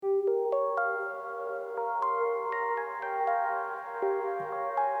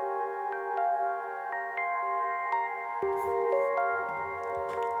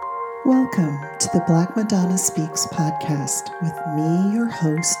Welcome to the Black Madonna Speaks podcast with me, your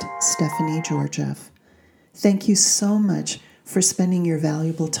host, Stephanie Georgiev. Thank you so much for spending your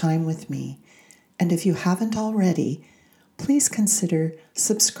valuable time with me. And if you haven't already, please consider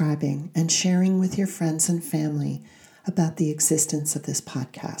subscribing and sharing with your friends and family about the existence of this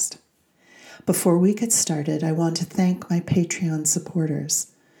podcast. Before we get started, I want to thank my Patreon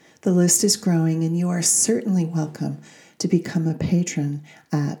supporters. The list is growing, and you are certainly welcome to become a patron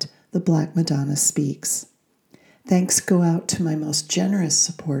at The Black Madonna Speaks. Thanks go out to my most generous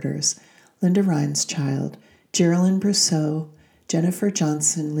supporters, Linda Reinschild, Geraldine Brousseau, Jennifer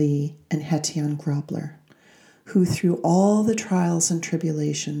Johnson Lee, and Hettian Grobler, who through all the trials and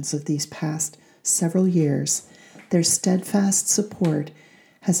tribulations of these past several years, their steadfast support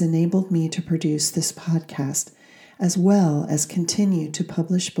has enabled me to produce this podcast, as well as continue to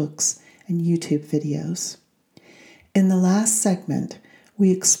publish books and YouTube videos. In the last segment, we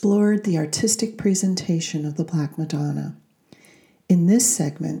explored the artistic presentation of the Black Madonna. In this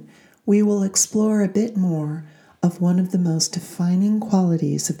segment, we will explore a bit more of one of the most defining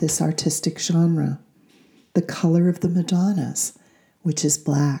qualities of this artistic genre, the color of the Madonnas, which is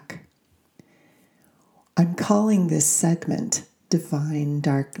black. I'm calling this segment Divine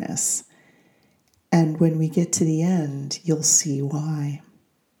Darkness, and when we get to the end, you'll see why.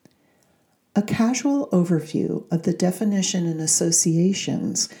 A casual overview of the definition and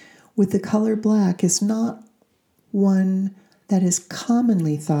associations with the color black is not one that is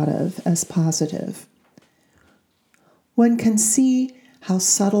commonly thought of as positive. One can see how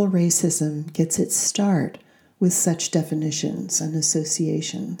subtle racism gets its start with such definitions and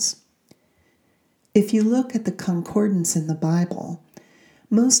associations. If you look at the concordance in the Bible,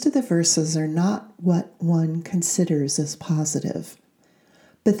 most of the verses are not what one considers as positive.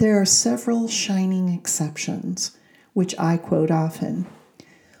 But there are several shining exceptions, which I quote often.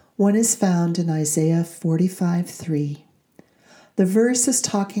 One is found in Isaiah 45:3. The verse is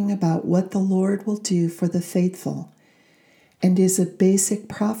talking about what the Lord will do for the faithful and is a basic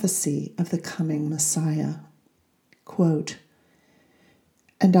prophecy of the coming Messiah. Quote,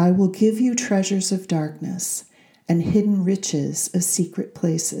 "And I will give you treasures of darkness and hidden riches of secret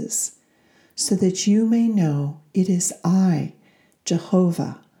places, so that you may know it is I,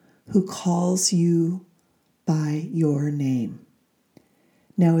 Jehovah, who calls you by your name."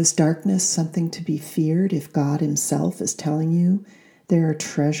 Now, is darkness something to be feared if God himself is telling you there are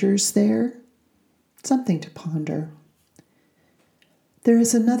treasures there? Something to ponder. There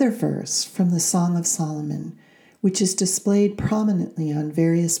is another verse from the Song of Solomon, which is displayed prominently on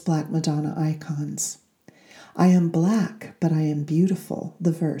various Black Madonna icons. "I am black, but I am beautiful,"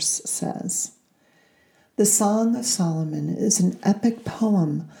 the verse says. The Song of Solomon is an epic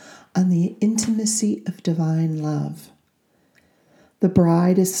poem on the intimacy of divine love. The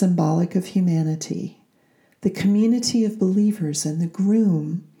bride is symbolic of humanity. The community of believers and the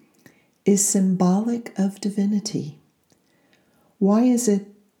groom is symbolic of divinity. Why is it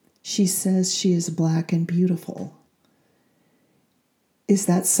she says she is black and beautiful? Is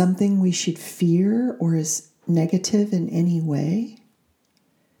that something we should fear or is negative in any way?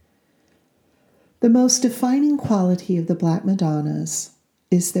 The most defining quality of the Black Madonnas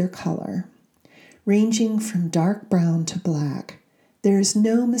is their color. Ranging from dark brown to black, there is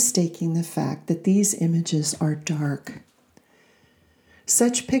no mistaking the fact that these images are dark.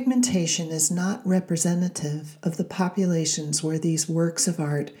 Such pigmentation is not representative of the populations where these works of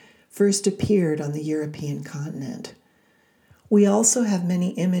art first appeared on the European continent. We also have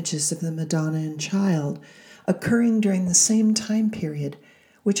many images of the Madonna and Child occurring during the same time period,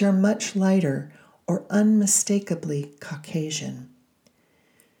 which are much lighter or unmistakably Caucasian.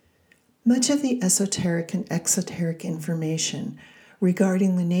 Much of the esoteric and exoteric information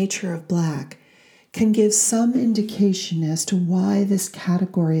regarding the nature of black can give some indication as to why this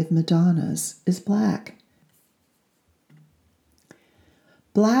category of Madonnas is black.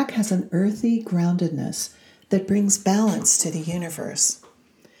 Black has an earthy groundedness that brings balance to the universe.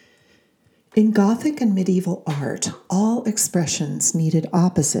 In Gothic and medieval art, all expressions needed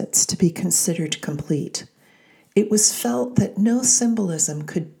opposites to be considered complete. It was felt that no symbolism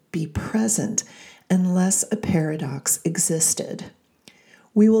could be present unless a paradox existed.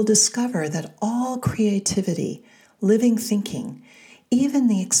 We will discover that all creativity, living thinking, even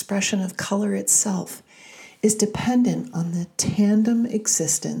the expression of color itself, is dependent on the tandem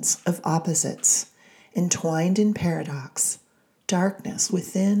existence of opposites, entwined in paradox, darkness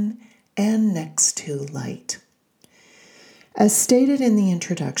within and next to light. As stated in the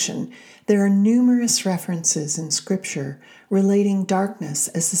introduction, there are numerous references in Scripture relating darkness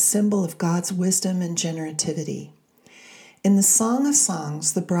as a symbol of God's wisdom and generativity. In the Song of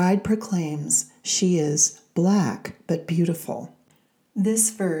Songs, the bride proclaims she is black but beautiful.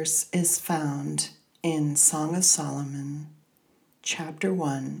 This verse is found in Song of Solomon, chapter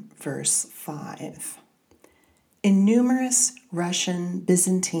 1, verse 5. In numerous Russian,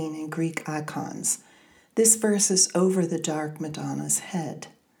 Byzantine, and Greek icons, this verse is over the dark Madonna's head.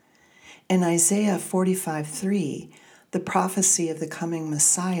 In Isaiah 45:3, the prophecy of the coming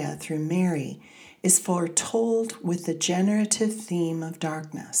Messiah through Mary is foretold with the generative theme of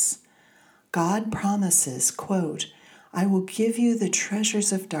darkness. God promises, quote, "I will give you the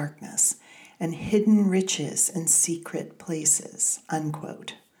treasures of darkness and hidden riches in secret places,"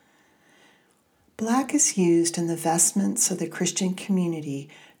 unquote. Black is used in the vestments of the Christian community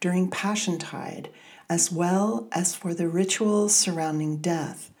during Passiontide, as well as for the rituals surrounding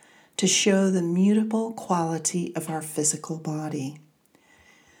death, to show the mutable quality of our physical body.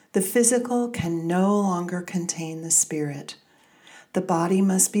 The physical can no longer contain the spirit. The body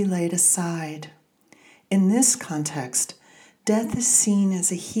must be laid aside. In this context, death is seen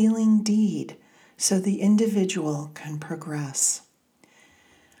as a healing deed so the individual can progress.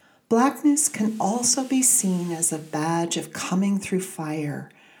 Blackness can also be seen as a badge of coming through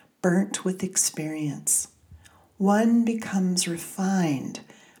fire, burnt with experience. One becomes refined,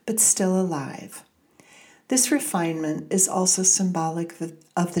 but still alive. This refinement is also symbolic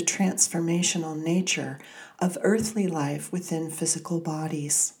of the transformational nature of earthly life within physical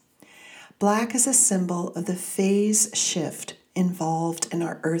bodies. Black is a symbol of the phase shift involved in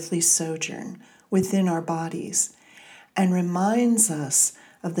our earthly sojourn within our bodies and reminds us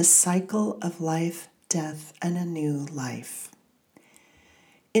of the cycle of life, death, and a new life.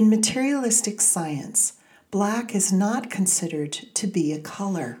 In materialistic science, black is not considered to be a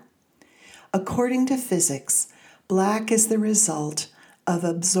color. According to physics, black is the result of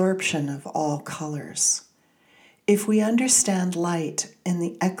absorption of all colors. If we understand light in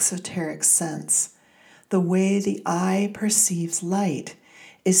the exoteric sense, the way the eye perceives light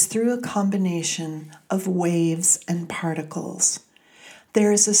is through a combination of waves and particles.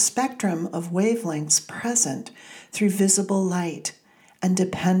 There is a spectrum of wavelengths present through visible light, and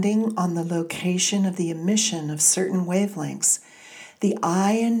depending on the location of the emission of certain wavelengths, the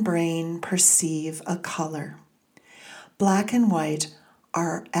eye and brain perceive a color. Black and white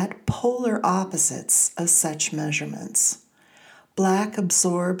are at polar opposites of such measurements. Black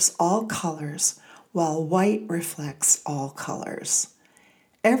absorbs all colors, while white reflects all colors.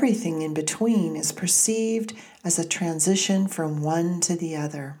 Everything in between is perceived as a transition from one to the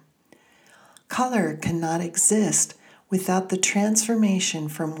other. Color cannot exist without the transformation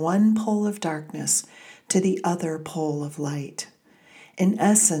from one pole of darkness to the other pole of light. In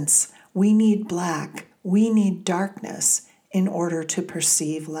essence, we need black, we need darkness in order to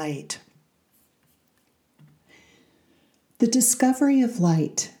perceive light. The discovery of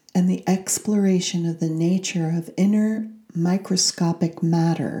light and the exploration of the nature of inner microscopic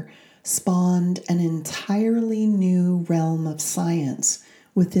matter spawned an entirely new realm of science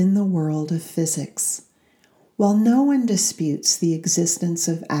within the world of physics. While no one disputes the existence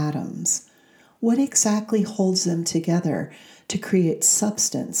of atoms, what exactly holds them together to create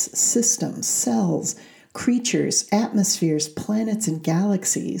substance, systems, cells, creatures, atmospheres, planets, and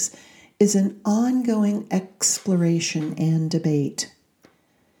galaxies is an ongoing exploration and debate.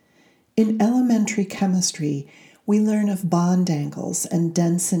 In elementary chemistry, we learn of bond angles and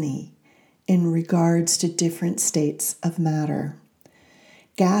density in regards to different states of matter.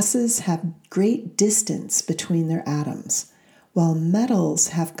 Gases have great distance between their atoms, while metals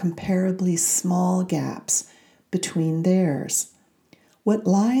have comparably small gaps between theirs. What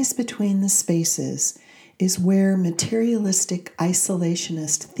lies between the spaces is where materialistic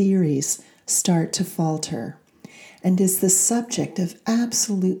isolationist theories start to falter, and is the subject of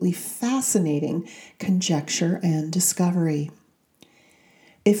absolutely fascinating conjecture and discovery.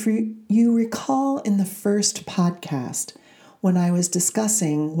 If you recall in the first podcast, when I was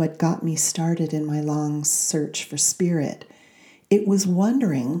discussing what got me started in my long search for spirit, it was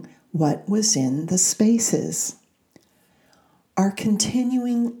wondering what was in the spaces. Our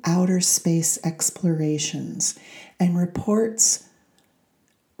continuing outer space explorations and reports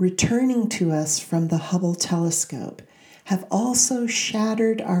returning to us from the Hubble telescope have also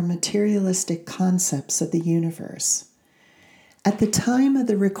shattered our materialistic concepts of the universe. At the time of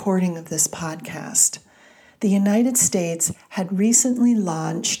the recording of this podcast, the United States had recently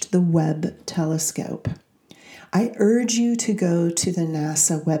launched the Webb telescope. I urge you to go to the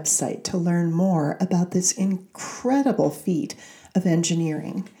NASA website to learn more about this incredible feat of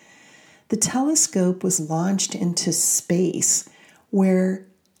engineering. The telescope was launched into space, where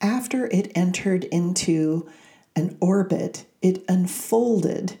after it entered into an orbit, it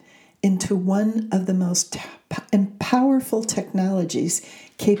unfolded into one of the most powerful technologies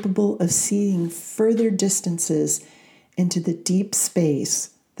capable of seeing further distances into the deep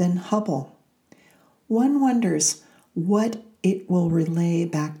space than Hubble. One wonders what it will relay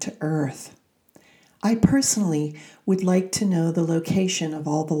back to Earth. I personally would like to know the location of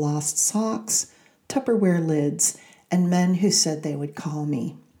all the lost socks, Tupperware lids, and men who said they would call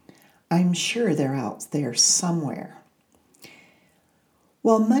me. I'm sure they're out there somewhere.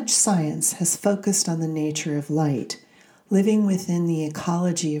 While much science has focused on the nature of light, living within the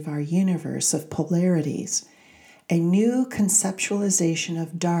ecology of our universe of polarities, a new conceptualization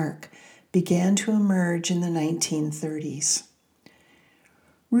of dark began to emerge in the 1930s.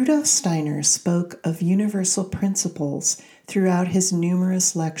 Rudolf Steiner spoke of universal principles throughout his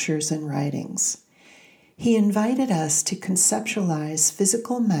numerous lectures and writings. He invited us to conceptualize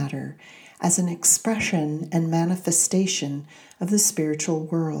physical matter as an expression and manifestation of the spiritual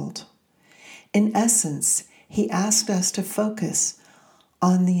world. In essence, he asked us to focus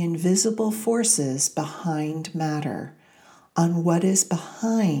on the invisible forces behind matter, on what is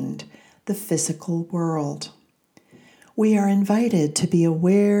behind the physical world. We are invited to be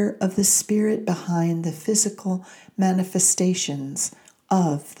aware of the spirit behind the physical manifestations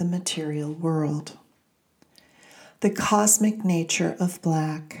of the material world. The cosmic nature of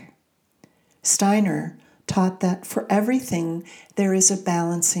black. Steiner taught that for everything there is a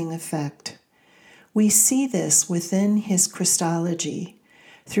balancing effect. We see this within his Christology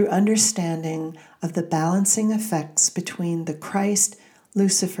through understanding of the balancing effects between the Christ,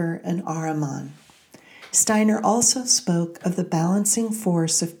 Lucifer, and Ahriman. Steiner also spoke of the balancing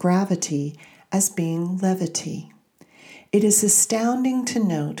force of gravity as being levity. It is astounding to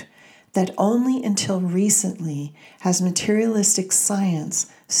note that only until recently has materialistic science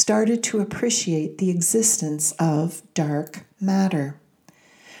started to appreciate the existence of dark matter.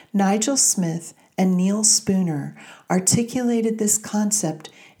 Nigel Smith and Neil Spooner articulated this concept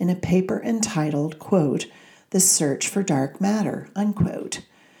in a paper entitled, quote, "The Search for Dark Matter," unquote.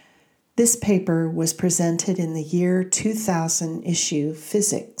 This paper was presented in the year 2000 issue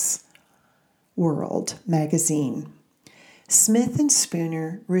Physics World magazine. Smith and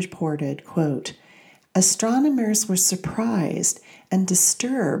Spooner reported, quote, "Astronomers were surprised and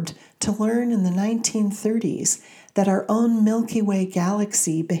disturbed to learn in the 1930s that our own Milky Way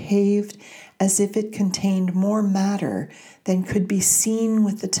galaxy behaved as if it contained more matter than could be seen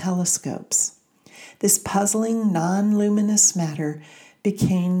with the telescopes. This puzzling non-luminous matter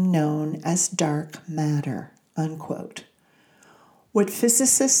became known as dark matter," unquote. What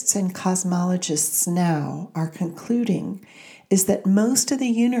physicists and cosmologists now are concluding is that most of the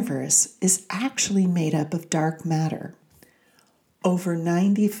universe is actually made up of dark matter. Over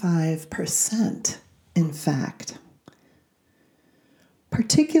 95%, in fact.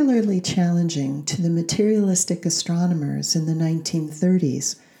 Particularly challenging to the materialistic astronomers in the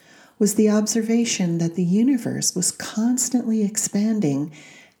 1930s was the observation that the universe was constantly expanding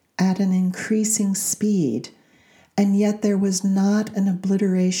at an increasing speed, and yet there was not an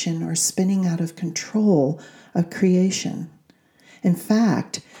obliteration or spinning out of control of creation. In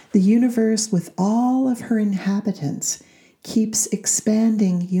fact, the universe with all of her inhabitants keeps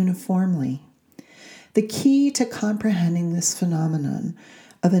expanding uniformly. The key to comprehending this phenomenon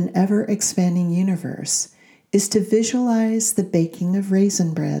of an ever-expanding universe is to visualize the baking of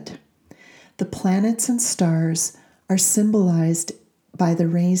raisin bread. The planets and stars are symbolized by the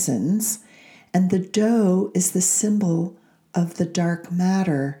raisins, and the dough is the symbol of the dark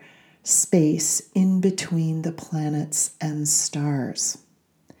matter space in between the planets and stars.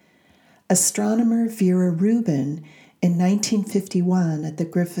 Astronomer Vera Rubin in 1951 at the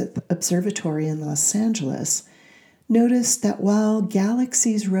Griffith Observatory in Los Angeles noticed that while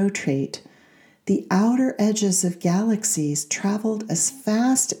galaxies rotate, the outer edges of galaxies traveled as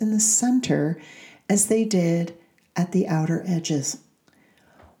fast in the center as they did at the outer edges.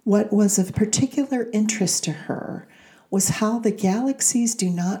 What was of particular interest to her was how the galaxies do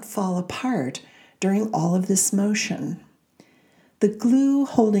not fall apart during all of this motion. The glue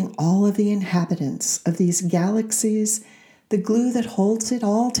holding all of the inhabitants of these galaxies, the glue that holds it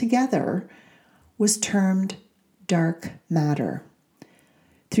all together, was termed dark matter.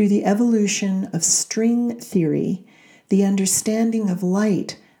 Through the evolution of string theory, the understanding of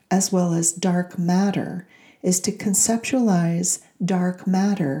light as well as dark matter is to conceptualize dark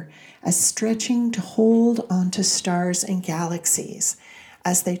matter as stretching to hold onto stars and galaxies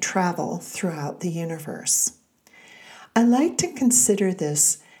as they travel throughout the universe. I like to consider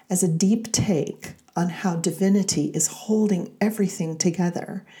this as a deep take on how divinity is holding everything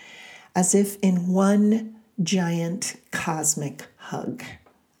together, as if in one giant cosmic hug.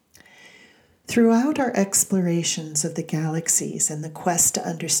 Throughout our explorations of the galaxies and the quest to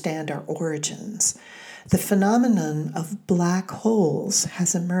understand our origins, the phenomenon of black holes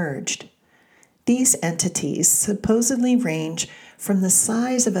has emerged. These entities supposedly range from the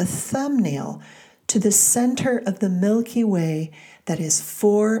size of a thumbnail to the center of the Milky Way that is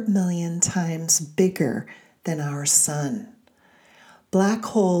 4 million times bigger than our sun. Black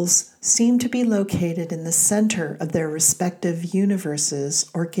holes seem to be located in the center of their respective universes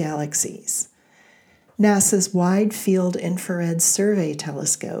or galaxies. NASA's Wide Field Infrared Survey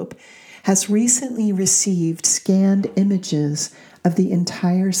Telescope has recently received scanned images of the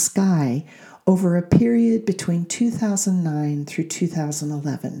entire sky over a period between 2009 through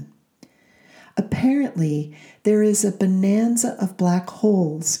 2011. Apparently, there is a bonanza of black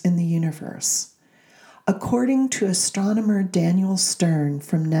holes in the universe. According to astronomer Daniel Stern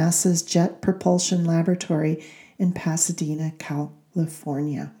from NASA's Jet Propulsion Laboratory in Pasadena,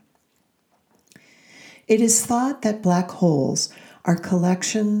 California, it is thought that black holes are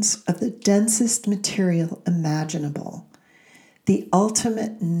collections of the densest material imaginable, the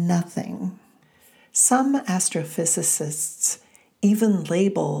ultimate nothing. Some astrophysicists even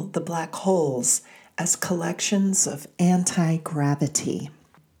label the black holes as collections of anti-gravity.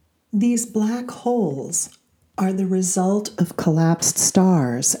 These black holes are the result of collapsed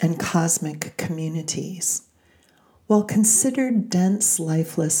stars and cosmic communities. While considered dense,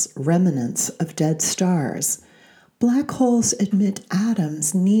 lifeless remnants of dead stars, black holes emit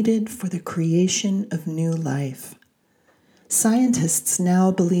atoms needed for the creation of new life. Scientists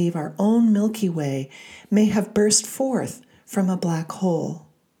now believe our own Milky Way may have burst forth from a black hole.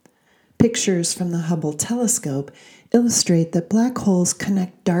 Pictures from the Hubble telescope illustrate that black holes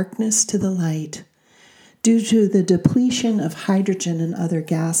connect darkness to the light. Due to the depletion of hydrogen and other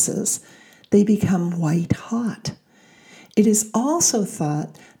gases, they become white hot. It is also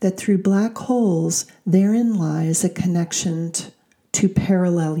thought that through black holes, therein lies a connection to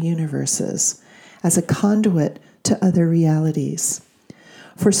parallel universes, as a conduit to other realities.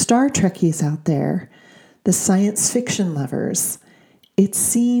 For Star Trekkies out there, the science fiction lovers, it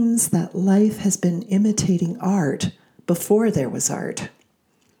seems that life has been imitating art before there was art.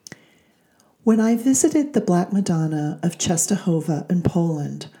 When I visited the Black Madonna of Częstochowa in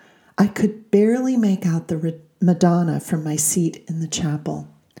Poland, I could barely make out the Madonna from my seat in the chapel.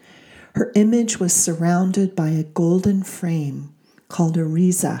 Her image was surrounded by a golden frame called a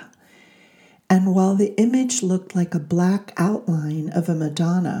riza, and while the image looked like a black outline of a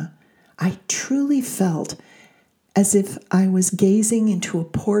Madonna, I truly felt as if I was gazing into a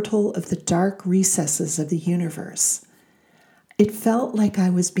portal of the dark recesses of the universe. It felt like I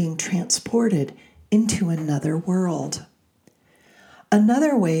was being transported into another world.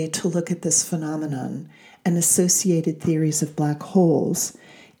 Another way to look at this phenomenon and associated theories of black holes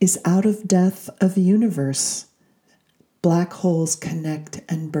is out of death of the universe. Black holes connect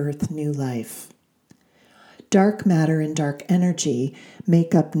and birth new life. Dark matter and dark energy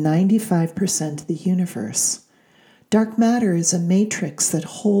make up 95% of the universe. Dark matter is a matrix that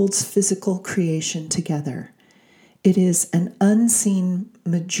holds physical creation together. It is an unseen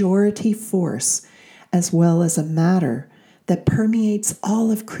majority force as well as a matter that permeates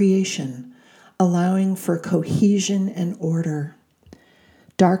all of creation, allowing for cohesion and order.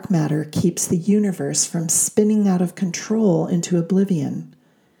 Dark matter keeps the universe from spinning out of control into oblivion.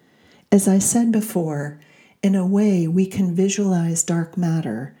 As I said before, in a way, we can visualize dark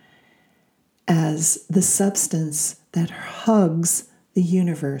matter as the substance that hugs the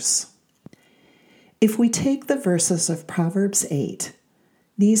universe. If we take the verses of Proverbs 8,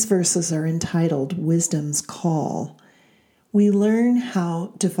 these verses are entitled Wisdom's Call. We learn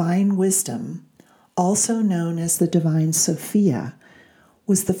how divine wisdom, also known as the divine Sophia,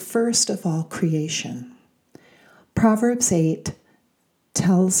 was the first of all creation. Proverbs 8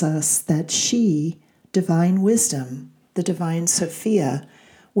 tells us that she, divine wisdom, the divine Sophia,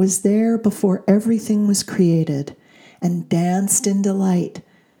 was there before everything was created and danced in delight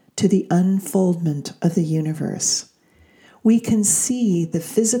to the unfoldment of the universe. We can see the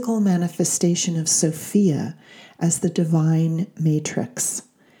physical manifestation of Sophia as the divine matrix,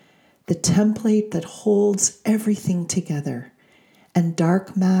 the template that holds everything together, and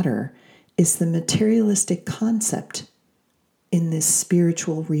dark matter is the materialistic concept in this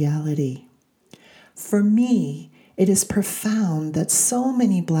spiritual reality. For me, it is profound that so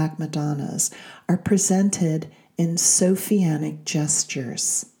many Black Madonnas are presented in Sophianic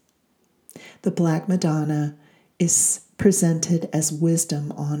gestures. The Black Madonna is presented as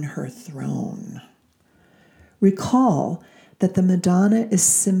wisdom on her throne. Recall that the Madonna is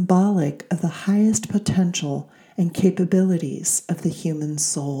symbolic of the highest potential and capabilities of the human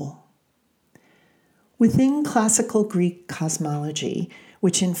soul. Within classical Greek cosmology,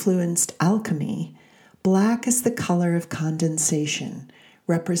 which influenced alchemy, black is the color of condensation,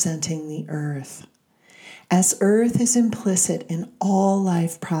 representing the earth. As earth is implicit in all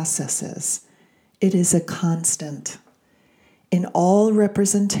life processes, it is a constant. In all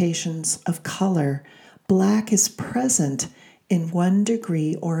representations of color, black is present in one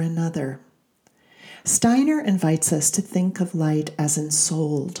degree or another. Steiner invites us to think of light as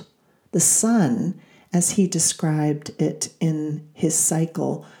ensouled. The sun, as he described it in his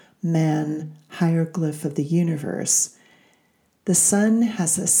cycle, Man, Hieroglyph of the Universe, the sun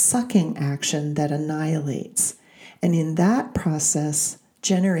has a sucking action that annihilates, and in that process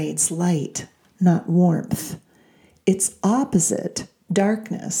generates light, not warmth. Its opposite,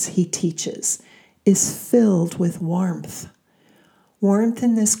 darkness, he teaches, is filled with warmth. Warmth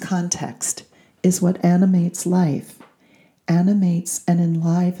in this context is what animates life, animates and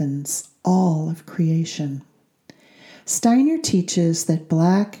enlivens all of creation. Steiner teaches that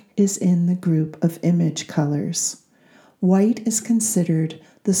black is in the group of image colors. White is considered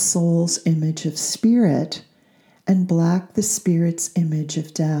the soul's image of spirit, and black the spirit's image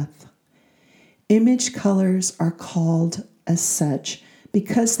of death. Image colors are called as such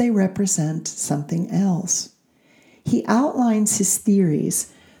because they represent something else. He outlines his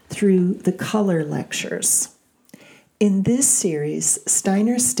theories through the color lectures. In this series,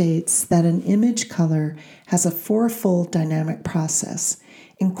 Steiner states that an image color has a fourfold dynamic process,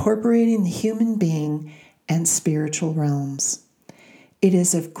 incorporating the human being and spiritual realms. It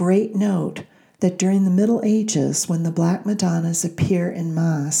is of great note that during the Middle Ages, when the Black Madonnas appear in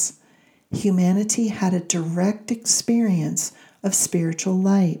Mass, humanity had a direct experience of spiritual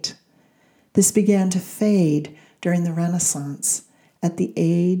light. This began to fade during the Renaissance, at the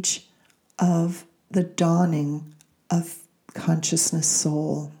age of the dawning of consciousness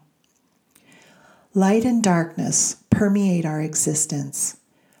soul. Light and darkness permeate our existence.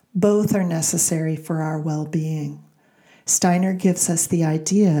 Both are necessary for our well-being. Steiner gives us the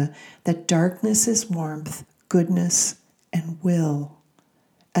idea that darkness is warmth, goodness, and will,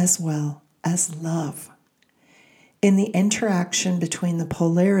 as well as love. In the interaction between the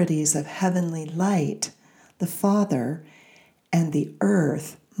polarities of heavenly light, the Father, and the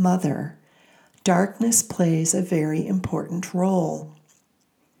earth, Mother, darkness plays a very important role.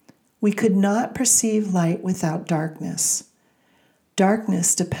 We could not perceive light without darkness.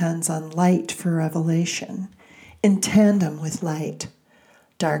 Darkness depends on light for revelation. In tandem with light,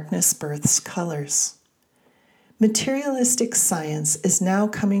 darkness births colors. Materialistic science is now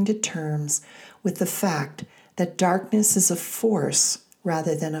coming to terms with the fact that darkness is a force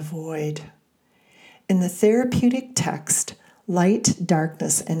rather than a void. In the therapeutic text, Light,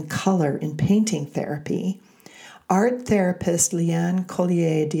 Darkness, and Color in Painting Therapy, art therapist Liane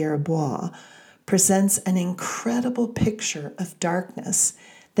Collier-Dierbois presents an incredible picture of darkness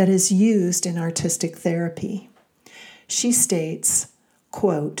that is used in artistic therapy. She states,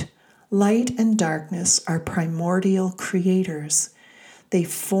 quote, "Light and darkness are primordial creators. They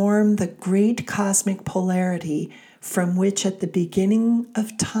form the great cosmic polarity from which at the beginning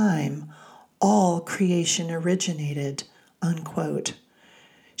of time all creation originated," unquote.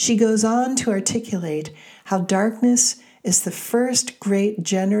 She goes on to articulate how darkness is the first great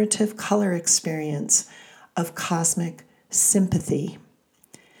generative color experience of cosmic sympathy.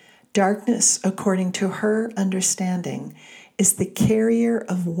 Darkness, according to her understanding, is the carrier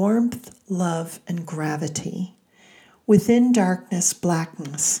of warmth, love, and gravity. Within darkness,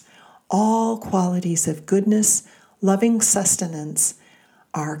 blackness, all qualities of goodness, loving sustenance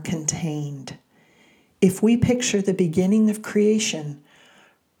are contained. If we picture the beginning of creation,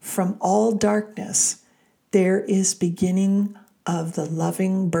 from all darkness, there is beginning of the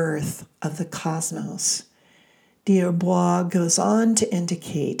loving birth of the cosmos. Dierbois goes on to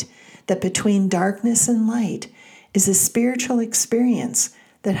indicate that between darkness and light is a spiritual experience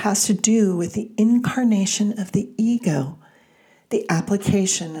that has to do with the incarnation of the ego. The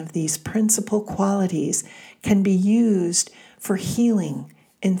application of these principal qualities can be used for healing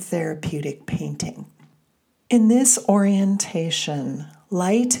in therapeutic painting. In this orientation,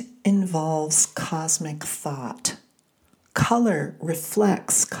 light involves cosmic thought. Color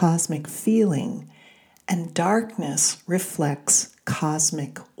reflects cosmic feeling, and darkness reflects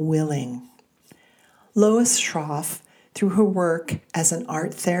cosmic willing. Lois Schroff, through her work as an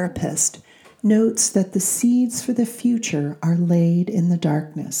art therapist, notes that the seeds for the future are laid in the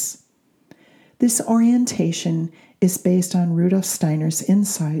darkness. This orientation is based on Rudolf Steiner's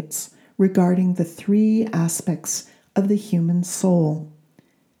insights regarding the three aspects of the human soul,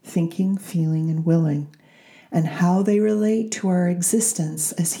 thinking, feeling, and willing, and how they relate to our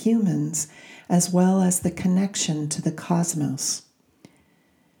existence as humans, as well as the connection to the cosmos.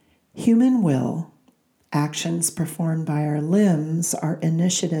 Human will, actions performed by our limbs, our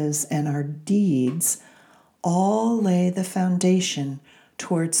initiatives, and our deeds, all lay the foundation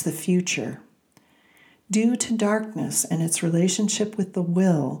towards the future. Due to darkness and its relationship with the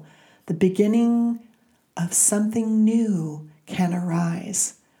will, the beginning of something new can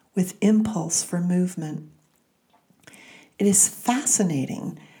arise with impulse for movement. It is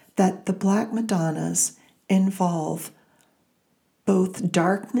fascinating that the Black Madonnas involve both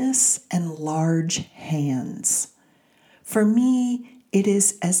darkness and large hands. For me, it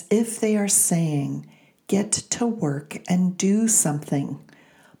is as if they are saying, get to work and do something.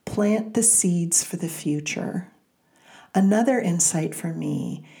 Plant the seeds for the future. Another insight for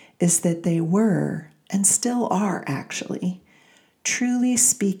me is that they were, and still are actually, truly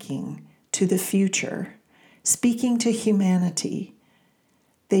speaking to the future, speaking to humanity.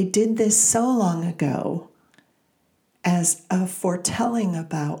 They did this so long ago as a foretelling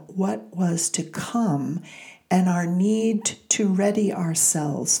about what was to come and our need to ready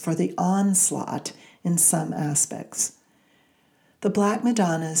ourselves for the onslaught in some aspects. The Black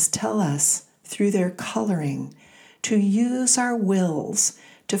Madonnas tell us, through their coloring, to use our wills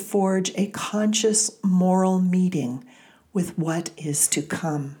to forge a conscious moral meeting with what is to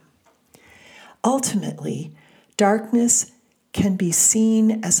come. Ultimately, darkness can be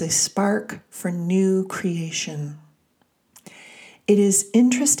seen as a spark for new creation. It is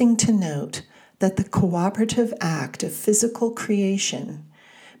interesting to note that the cooperative act of physical creation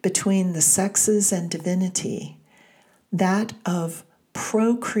between the sexes and divinity, that of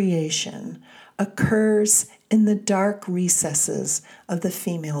procreation, occurs in the dark recesses of the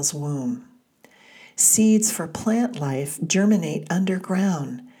female's womb. Seeds for plant life germinate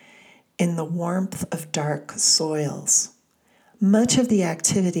underground in the warmth of dark soils. Much of the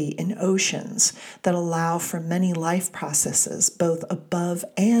activity in oceans that allow for many life processes, both above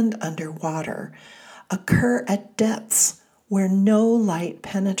and underwater, occur at depths where no light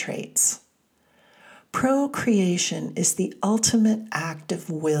penetrates. Procreation is the ultimate act of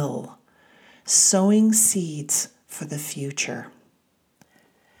will, sowing seeds for the future.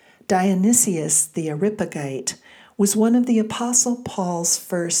 Dionysius the Areopagite was one of the Apostle Paul's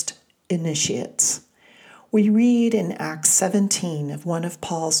first initiates. We read in Acts 17 of one of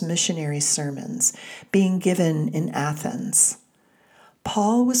Paul's missionary sermons being given in Athens.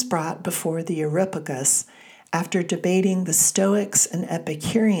 Paul was brought before the Areopagus after debating the Stoics and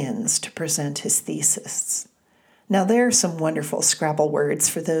Epicureans to present his thesis. Now, there are some wonderful Scrabble words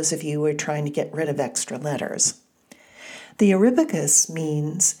for those of you who are trying to get rid of extra letters. The Areopagus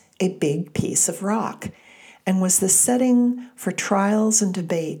means a big piece of rock and was the setting for trials and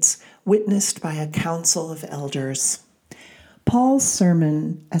debates witnessed by a council of elders. Paul's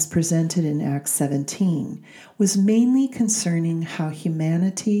sermon, as presented in Acts 17, was mainly concerning how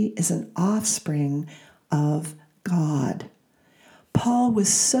humanity is an offspring of God. Paul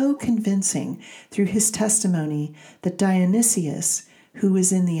was so convincing through his testimony that Dionysius, who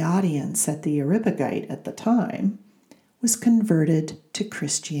was in the audience at the Areopagite at the time, was converted to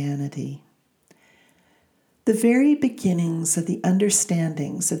Christianity. The very beginnings of the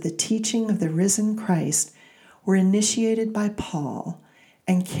understandings of the teaching of the risen Christ were initiated by Paul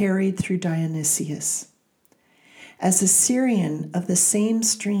and carried through Dionysius. As a Syrian of the same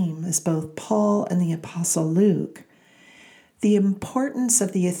stream as both Paul and the Apostle Luke, the importance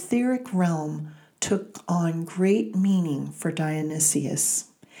of the etheric realm took on great meaning for Dionysius,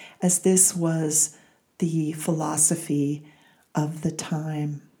 as this was the philosophy of the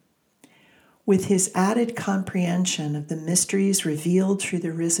time. With his added comprehension of the mysteries revealed through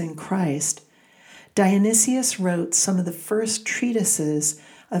the risen Christ, Dionysius wrote some of the first treatises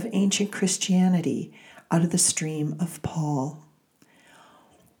of ancient Christianity out of the stream of Paul.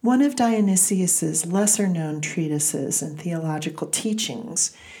 One of Dionysius's lesser-known treatises and theological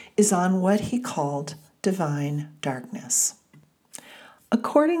teachings is on what he called divine darkness.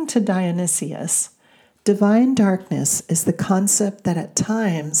 According to Dionysius, divine darkness is the concept that at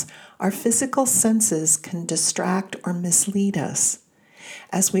times our physical senses can distract or mislead us,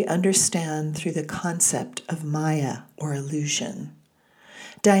 as we understand through the concept of Maya or illusion.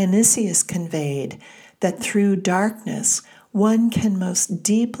 Dionysius conveyed that through darkness one can most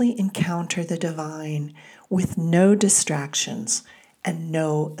deeply encounter the divine with no distractions and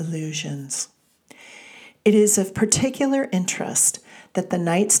no illusions. It is of particular interest that the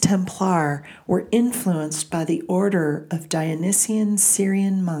Knights Templar were influenced by the order of Dionysian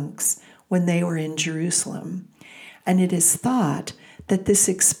Syrian monks when they were in Jerusalem, and it is thought that this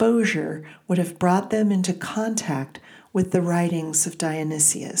exposure would have brought them into contact with the writings of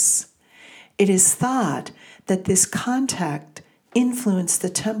Dionysius. It is thought that this contact influenced the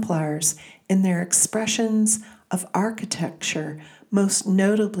Templars in their expressions of architecture, most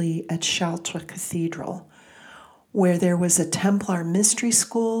notably at Chartres Cathedral, where there was a Templar mystery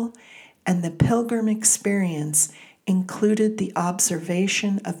school, and the pilgrim experience included the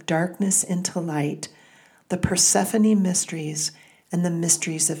observation of darkness into light, the Persephone mysteries, and the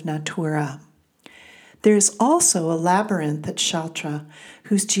mysteries of Natura. There is also a labyrinth at Chartres,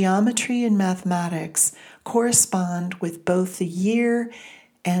 whose geometry and mathematics correspond with both the year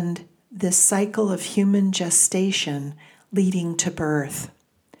and the cycle of human gestation leading to birth.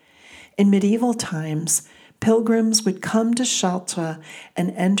 In medieval times, pilgrims would come to Chartres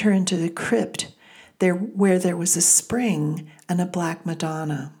and enter into the crypt where there was a spring and a Black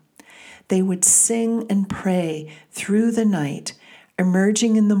Madonna. They would sing and pray through the night,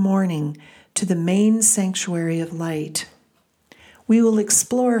 emerging in the morning to the main sanctuary of light. We will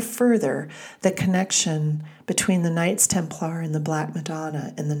explore further the connection between the Knights Templar and the Black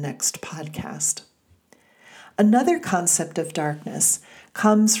Madonna in the next podcast. Another concept of darkness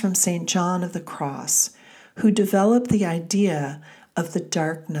comes from St. John of the Cross, who developed the idea of the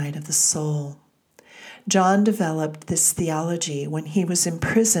dark night of the soul. John developed this theology when he was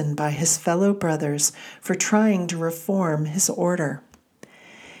imprisoned by his fellow brothers for trying to reform his order.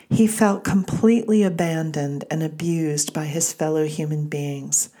 He felt completely abandoned and abused by his fellow human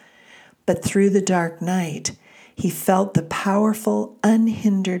beings. But through the dark night, he felt the powerful,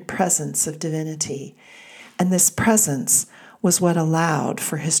 unhindered presence of divinity, and this presence was what allowed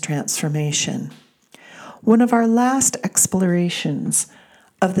for his transformation. One of our last explorations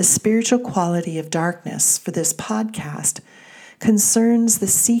of the spiritual quality of darkness for this podcast concerns the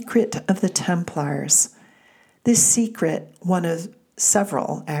secret of the Templars. This secret, one of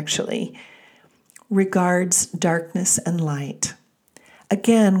several actually, regards darkness and light.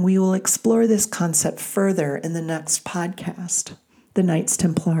 Again, we will explore this concept further in the next podcast, the Knights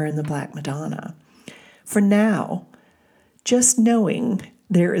Templar and the Black Madonna. For now, just knowing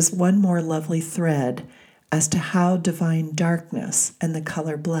there is one more lovely thread as to how divine darkness and the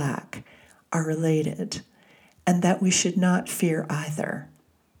color black are related, and that we should not fear either.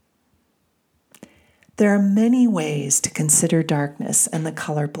 There are many ways to consider darkness and the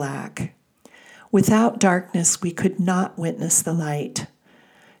color black. Without darkness, we could not witness the light.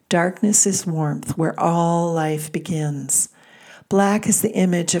 Darkness is warmth where all life begins. Black is the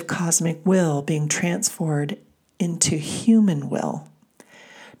image of cosmic will being transformed into human will.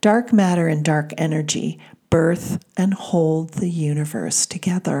 Dark matter and dark energy birth and hold the universe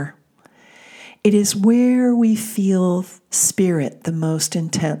together. It is where we feel spirit the most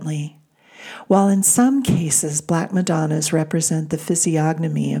intently. While in some cases Black Madonnas represent the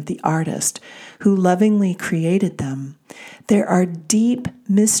physiognomy of the artist who lovingly created them, there are deep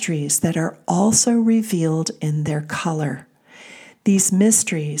mysteries that are also revealed in their color. These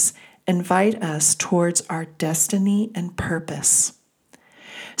mysteries invite us towards our destiny and purpose.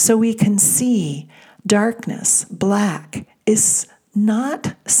 So we can see darkness, black, is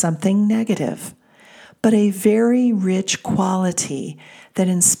not something negative, but a very rich quality that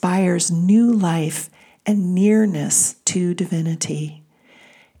inspires new life and nearness to divinity.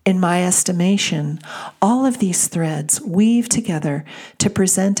 In my estimation, all of these threads weave together to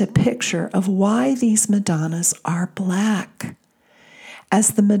present a picture of why these Madonnas are black.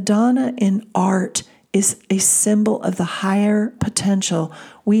 As the Madonna in art is a symbol of the higher potential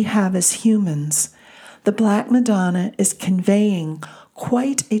we have as humans, the Black Madonna is conveying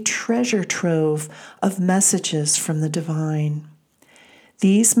quite a treasure trove of messages from the divine.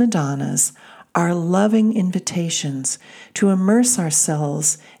 These Madonnas are loving invitations to immerse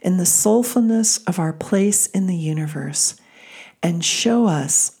ourselves in the soulfulness of our place in the universe and show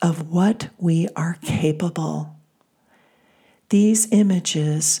us of what we are capable. These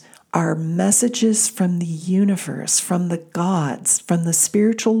images are messages from the universe, from the gods, from the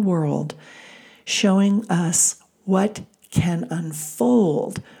spiritual world, showing us what can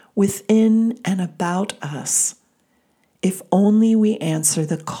unfold within and about us if only we answer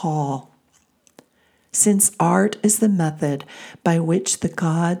the call. Since art is the method by which the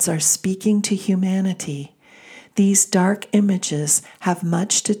gods are speaking to humanity, these dark images have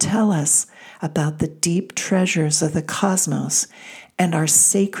much to tell us about the deep treasures of the cosmos and our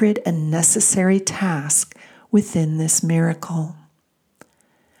sacred and necessary task within this miracle.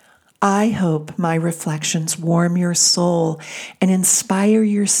 I hope my reflections warm your soul and inspire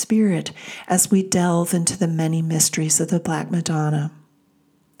your spirit as we delve into the many mysteries of the Black Madonna.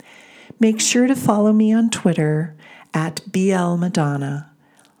 Make sure to follow me on Twitter at BL Madonna.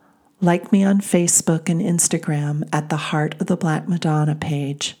 Like me on Facebook and Instagram at the Heart of the Black Madonna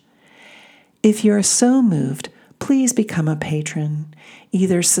page. If you are so moved, please become a patron,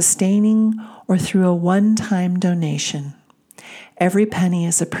 either sustaining or through a one-time donation. Every penny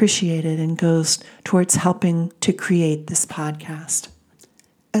is appreciated and goes towards helping to create this podcast.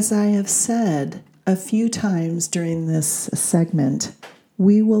 As I have said a few times during this segment,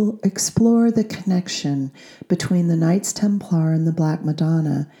 we will explore the connection between the Knights Templar and the Black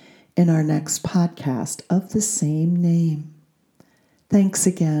Madonna in our next podcast of the same name. Thanks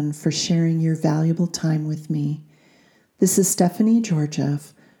again for sharing your valuable time with me. This is Stephanie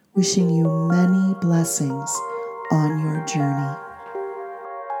Georgiev, wishing you many blessings on your journey.